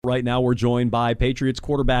Right now, we're joined by Patriots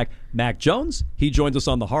quarterback Mac Jones. He joins us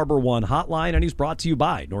on the Harbor One hotline, and he's brought to you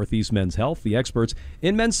by Northeast Men's Health, the experts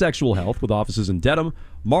in men's sexual health, with offices in Dedham,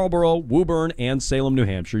 Marlboro, Woburn, and Salem, New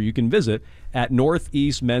Hampshire. You can visit at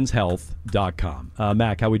northeastmenshealth.com.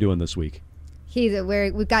 Mac, how we doing this week?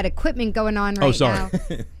 We've got equipment going on right now.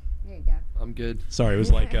 There you go. I'm good. Sorry, it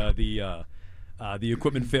was like the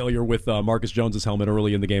equipment failure with Marcus Jones's helmet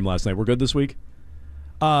early in the game last night. We're good this week?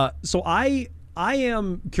 So I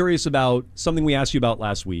am curious about something we asked you about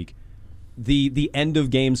last week, the end of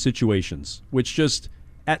game situations, which just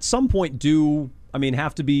at some point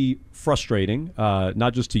have to be frustrating,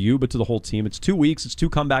 not just to you, but to the whole team. It's 2 weeks, it's 2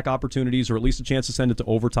 comeback opportunities, or at least a chance to send it to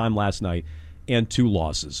overtime last night, and 2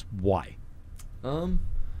 losses. Why? I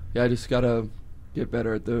just got to get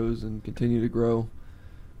better at those and continue to grow.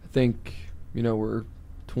 I think, we're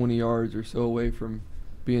 20 yards or so away from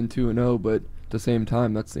being 2-0, but at the same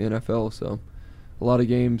time, that's the NFL, so a lot of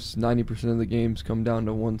games, 90% of the games come down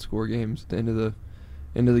to one-score games at the end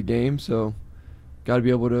of the game, so got to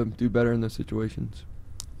be able to do better in those situations.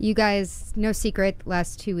 You guys, no secret,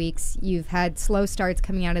 last 2 weeks, you've had slow starts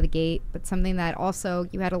coming out of the gate, but something that also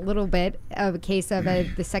you had a little bit of a case of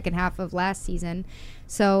the second half of last season.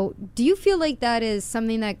 So do you feel like that is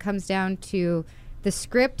something that comes down to the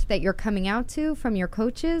script that you're coming out to from your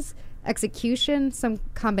coaches, execution, some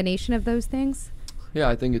combination of those things? Yeah,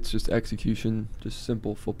 I think it's just execution, just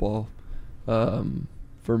simple football.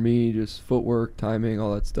 For me, just footwork, timing,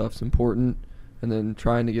 all that stuff's important, and then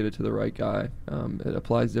trying to get it to the right guy. It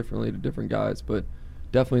applies differently to different guys, but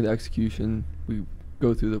definitely the execution. We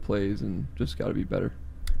go through the plays and just got to be better.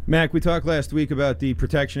 Mac, we talked last week about the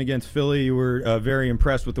protection against Philly. You were very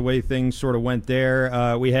impressed with the way things sort of went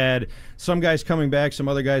there. We had some guys coming back, some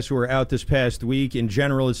other guys who were out this past week. In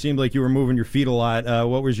general, it seemed like you were moving your feet a lot.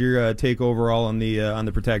 What was your take overall on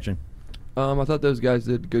the protection? I thought those guys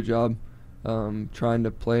did a good job trying to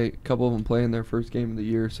play. A couple of them playing their first game of the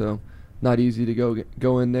year, so not easy to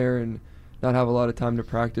go in there and not have a lot of time to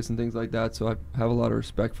practice and things like that. So I have a lot of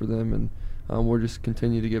respect for them, and we'll just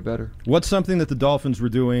continue to get better. What's something that the Dolphins were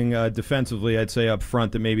doing defensively, I'd say, up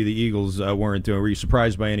front that maybe the Eagles weren't doing? Were you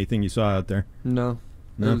surprised by anything you saw out there? No.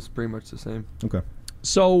 It was pretty much the same. Okay.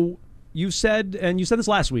 So you said this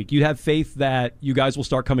last week, you have faith that you guys will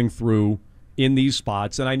start coming through in these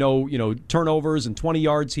spots. And I know, turnovers and 20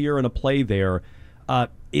 yards here and a play there.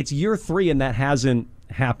 It's year 3 and that hasn't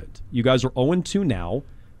happened. You guys are 0-2 now.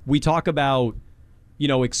 We talk about,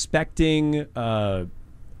 expecting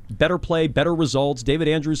better play, better results. David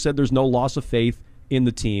Andrews said there's no loss of faith in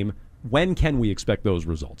the team. When can we expect those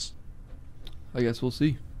results? I guess we'll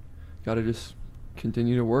see. Got to just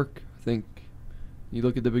continue to work. I think you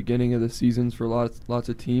look at the beginning of the seasons for lots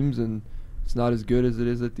of teams, and it's not as good as it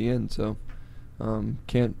is at the end. So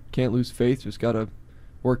can't lose faith. Just got to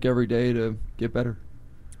work every day to get better.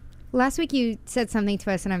 Last week you said something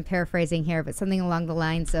to us, and I'm paraphrasing here, but something along the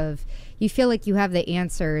lines of you feel like you have the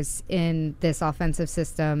answers in this offensive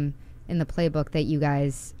system in the playbook that you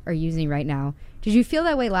guys are using right now. Did you feel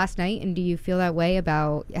that way last night, and do you feel that way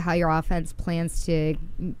about how your offense plans to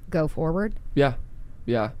go forward? Yeah.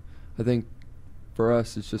 I think for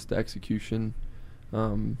us it's just the execution.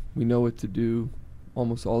 We know what to do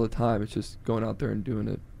almost all the time. It's just going out there and doing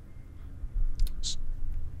it.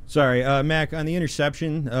 Sorry, Mac, on the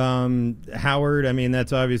interception, Howard,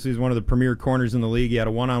 that's obviously one of the premier corners in the league. You had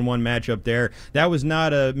a one-on-one matchup there. That was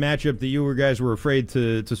not a matchup that you guys were afraid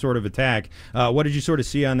to sort of attack. What did you sort of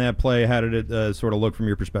see on that play? How did it sort of look from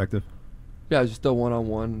your perspective? Yeah, it was just a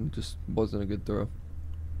one-on-one. Just wasn't a good throw.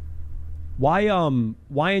 Why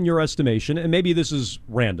in your estimation, and maybe this is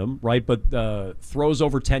random, right, but throws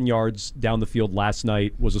over 10 yards down the field last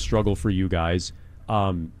night was a struggle for you guys.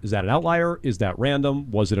 Is that an outlier? Is that random?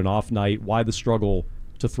 Was it an off night? Why the struggle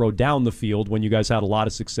to throw down the field when you guys had a lot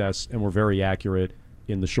of success and were very accurate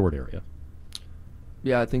in the short area?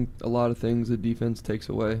 Yeah, I think a lot of things the defense takes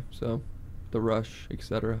away, so the rush,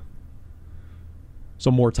 etc. So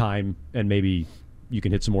more time, and maybe you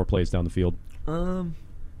can hit some more plays down the field? I don't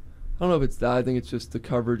know if it's that. I think it's just the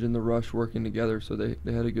coverage and the rush working together, so they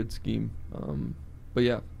had a good scheme. But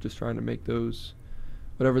yeah, just trying to make those,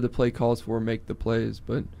 whatever the play calls for, make the plays.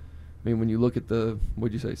 But when you look at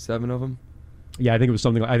what'd you say, 7 of them? Yeah, I think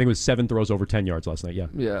it was 7 throws over 10 yards last night. Yeah.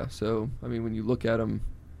 Yeah. So when you look at them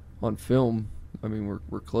on film,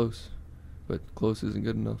 we're close, but close isn't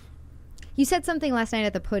good enough. You said something last night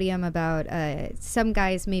at the podium about some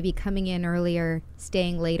guys maybe coming in earlier,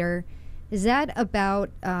 staying later. Is that about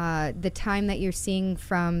the time that you're seeing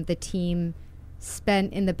from the team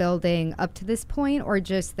spent in the building up to this point, or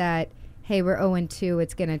just that, hey, we're 0-2,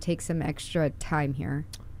 it's going to take some extra time here?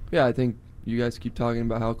 Yeah, I think you guys keep talking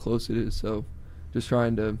about how close it is, so just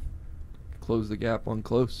trying to close the gap on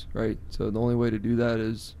close, right? So the only way to do that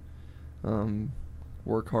is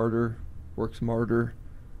work harder, work smarter,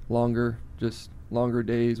 longer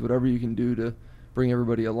days, whatever you can do to bring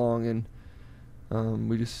everybody along, and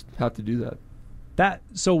we just have to do that.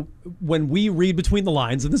 So when we read between the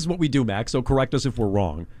lines, and this is what we do, Max, so correct us if we're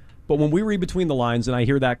wrong, but when we read between the lines and I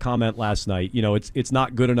hear that comment last night, it's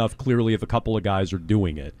not good enough clearly if a couple of guys are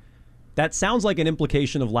doing it. That sounds like an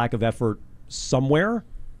implication of lack of effort somewhere.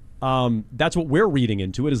 That's what we're reading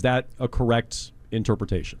into it. Is that a correct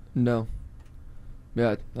interpretation? No.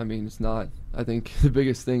 Yeah, I mean, it's not. I think the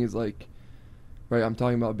biggest thing is right, I'm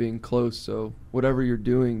talking about being close, so whatever you're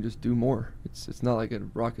doing, just do more. It's not like a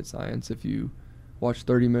rocket science. If you watch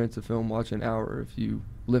 30 minutes of film, watch an hour. If you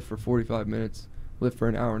lift for 45 minutes, lift for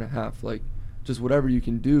an hour and a half. Just whatever you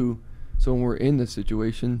can do, so when we're in this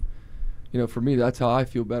situation, for me, that's how I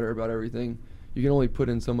feel better about everything. You can only put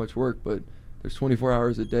in so much work, but there's 24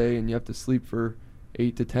 hours a day, and you have to sleep for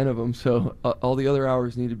 8 to 10 of them, so all the other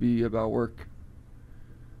hours need to be about work.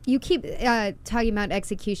 You keep talking about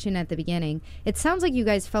execution at the beginning. It sounds like you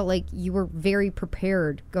guys felt like you were very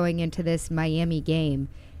prepared going into this Miami game.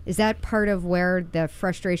 Is that part of where the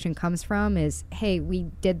frustration comes from is, hey, we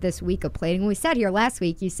did this week of playing. When we sat here last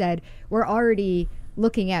week, you said, we're already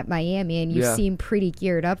looking at Miami, and you seem pretty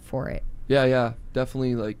geared up for it. Yeah,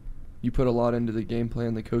 definitely. You put a lot into the game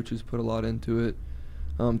plan. The coaches put a lot into it.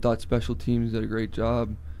 Thought special teams did a great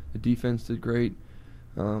job. The defense did great.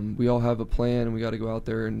 We all have a plan, and we got to go out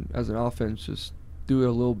there and, as an offense, just do it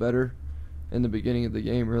a little better in the beginning of the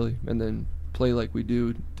game, really, and then play like we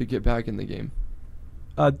do to get back in the game.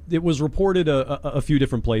 It was reported a few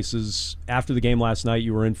different places after the game last night.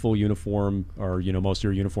 You were in full uniform, or most of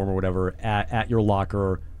your uniform or whatever, at your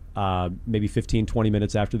locker, maybe 15, 20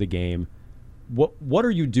 minutes after the game. What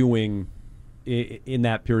are you doing in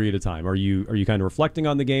that period of time? Are you kind of reflecting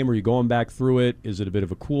on the game? Are you going back through it? Is it a bit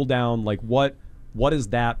of a cool down? What is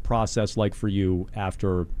that process like for you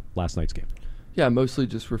after last night's game? Yeah, mostly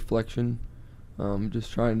just reflection.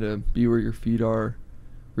 Just trying to be where your feet are.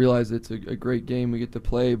 Realize it's a great game we get to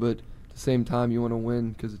play, but at the same time you want to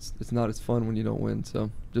win because it's not as fun when you don't win. So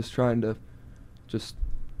just trying to just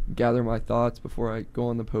gather my thoughts before I go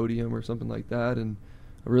on the podium or something like that, and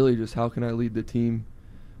really just how can I lead the team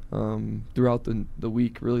throughout the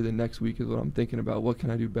week. Really the next week is what I'm thinking about. What can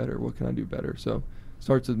I do better? What can I do better? So it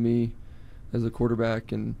starts with me as a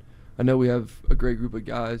quarterback, and I know we have a great group of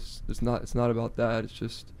guys. It's not about that. It's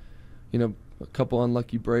just, a couple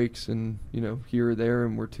unlucky breaks and, here or there,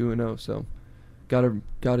 and we're 2-0. So gotta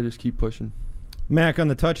just keep pushing. Mac, on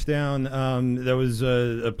the touchdown, there was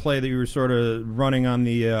a play that you were sort of running on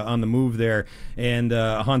the move there, and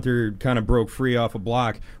Hunter kind of broke free off a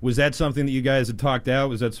block. Was that something that you guys had talked out?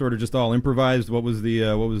 Was that sort of just all improvised? What was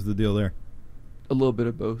the deal there? A little bit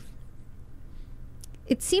of both.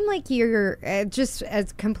 It seemed like you're just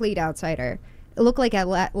as a complete outsider. It looked like at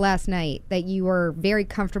last night that you were very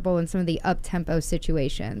comfortable in some of the up-tempo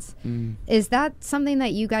situations. Is that something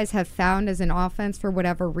that you guys have found as an offense for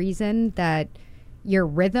whatever reason, that your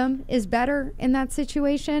rhythm is better in that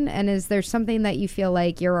situation? And is there something that you feel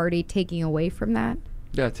like you're already taking away from that?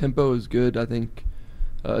 Yeah, tempo is good. I think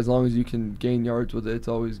as long as you can gain yards with it, it's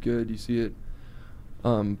always good. You see it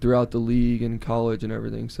throughout the league and college and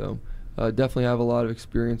everything. So definitely have a lot of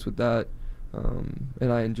experience with that.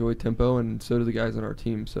 And I enjoy tempo, and so do the guys on our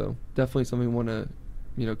team. So definitely something we want to,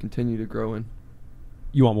 continue to grow in.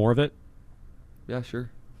 You want more of it? Yeah,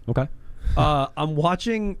 sure. Okay. I'm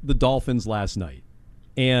watching the Dolphins last night,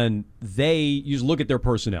 and you look at their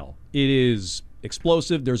personnel. It is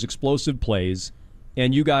explosive. There's explosive plays,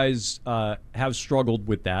 and you guys have struggled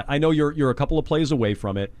with that. I know you're a couple of plays away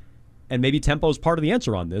from it, and maybe tempo is part of the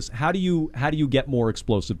answer on this. How do you get more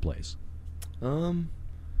explosive plays?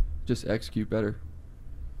 Just execute better.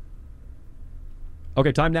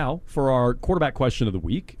 Okay, time now for our quarterback question of the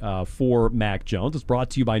week for Mac Jones. It's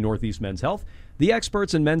brought to you by Northeast Men's Health, the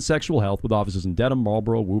experts in men's sexual health with offices in Dedham,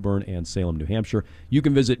 Marlborough, Woburn, and Salem, New Hampshire. You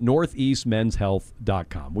can visit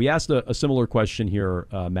northeastmenshealth.com. We asked a similar question here,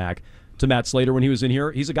 Mac, to Matt Slater when he was in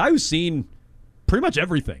here. He's a guy who's seen pretty much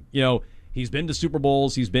everything. He's been to Super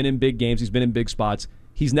Bowls, he's been in big games, he's been in big spots.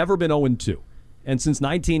 He's never been 0-2. And since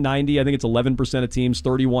 1990, I think it's 11% of teams,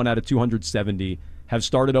 31 out of 270, have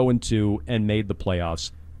started 0-2 and made the playoffs.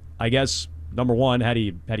 I guess, number one, how do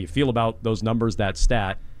you feel about those numbers, that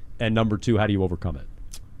stat? And number two, how do you overcome it?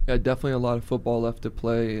 Yeah, definitely a lot of football left to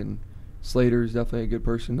play, and Slater's definitely a good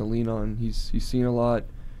person to lean on. He's seen a lot,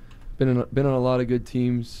 been on a lot of good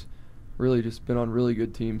teams, really just been on really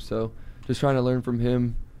good teams. So just trying to learn from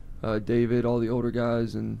him, David, all the older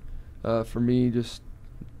guys, and for me, just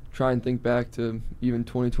try and think back to even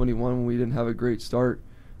 2021 when we didn't have a great start,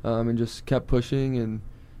 and just kept pushing, and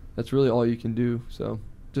that's really all you can do. So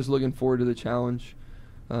just looking forward to the challenge.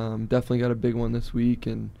 Definitely got a big one this week,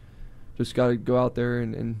 and just got to go out there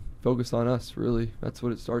and focus on us, really. That's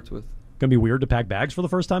what it starts with. Going to be weird to pack bags for the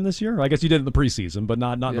first time this year? I guess you did it in the preseason, but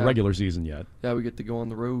not in the regular season yet. Yeah, we get to go on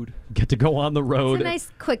the road. Get to go on the road. It's a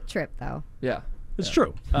nice quick trip, though. Yeah. It's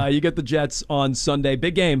true. You get the Jets on Sunday.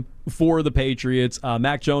 Big game for the Patriots.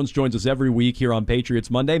 Mac Jones joins us every week here on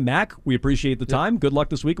Patriots Monday. Mac, we appreciate the time. Good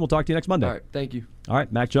luck this week, and we'll talk to you next Monday. All right. Thank you. All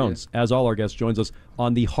right. Mac Jones, as all our guests, joins us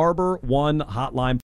on the Harbor One hotline.